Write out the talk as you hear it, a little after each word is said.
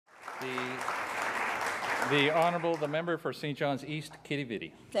The Honourable, the member for St. John's East-Quidi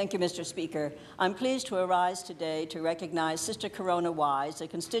Vidi. Thank you, Mr. Speaker. I'm pleased to arise today to recognize Sister Corona Wise, a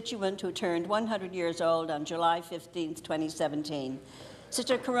constituent who turned 100 years old on July 15, 2017.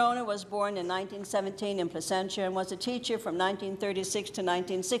 Sister Corona was born in 1917 in Placentia and was a teacher from 1936 to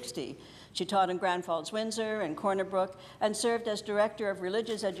 1960. She taught in Grand Falls, Windsor and Corner Brook and served as Director of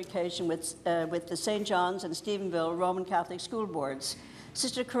Religious Education with the St. John's and Stephenville Roman Catholic School Boards.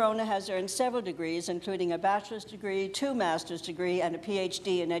 Sister Corona has earned several degrees, including a bachelor's degree, 2 master's degrees, and a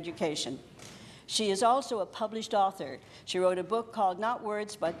PhD in education. She is also a published author. She wrote a book called Not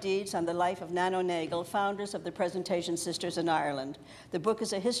Words But Deeds on the life of Nan O'Nagle, founders of the Presentation Sisters in Ireland. The book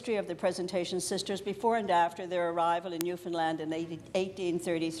is a history of the Presentation Sisters before and after their arrival in Newfoundland in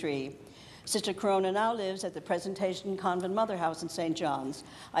 1833. Sister Corona now lives at the Presentation Convent Mother House in St. John's.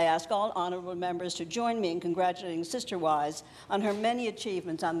 I ask all honourable members to join me in congratulating Sister Wise on her many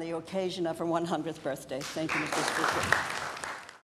achievements on the occasion of her 100th birthday. Thank you, Mr. Speaker.